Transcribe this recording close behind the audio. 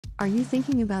Are you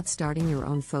thinking about starting your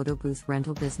own photo booth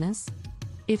rental business?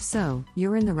 If so,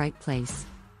 you're in the right place.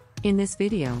 In this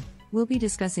video, we'll be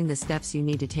discussing the steps you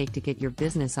need to take to get your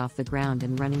business off the ground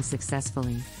and running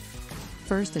successfully.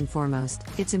 First and foremost,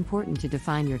 it's important to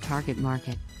define your target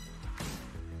market.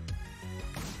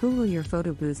 Who will your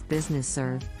photo booth business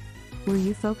serve? Will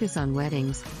you focus on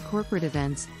weddings, corporate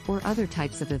events, or other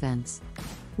types of events?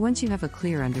 Once you have a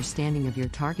clear understanding of your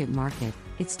target market,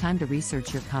 it's time to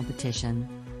research your competition.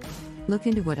 Look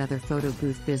into what other photo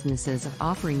booth businesses are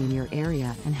offering in your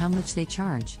area and how much they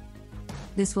charge.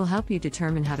 This will help you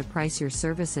determine how to price your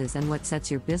services and what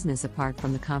sets your business apart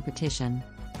from the competition.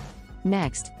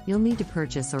 Next, you'll need to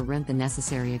purchase or rent the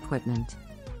necessary equipment.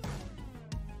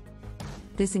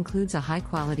 This includes a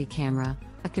high-quality camera,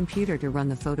 a computer to run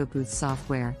the photo booth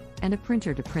software, and a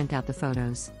printer to print out the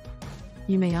photos.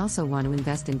 You may also want to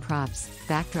invest in props,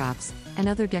 backdrops, and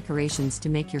other decorations to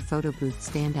make your photo booth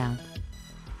stand out.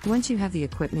 Once you have the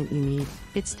equipment you need,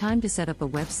 it's time to set up a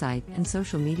website and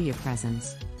social media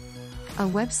presence. A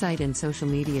website and social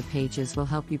media pages will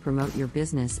help you promote your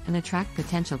business and attract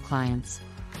potential clients.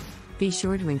 Be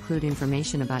sure to include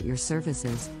information about your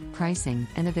services, pricing,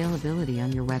 and availability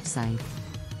on your website.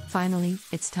 Finally,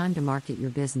 it's time to market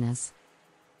your business.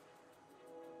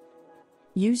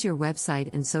 Use your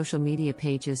website and social media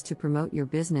pages to promote your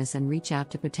business and reach out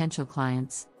to potential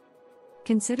clients.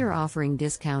 Consider offering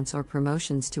discounts or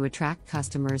promotions to attract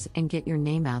customers and get your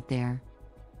name out there.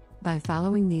 By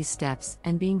following these steps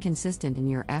and being consistent in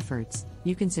your efforts,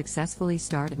 you can successfully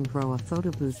start and grow a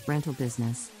photo booth rental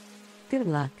business. Good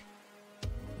luck!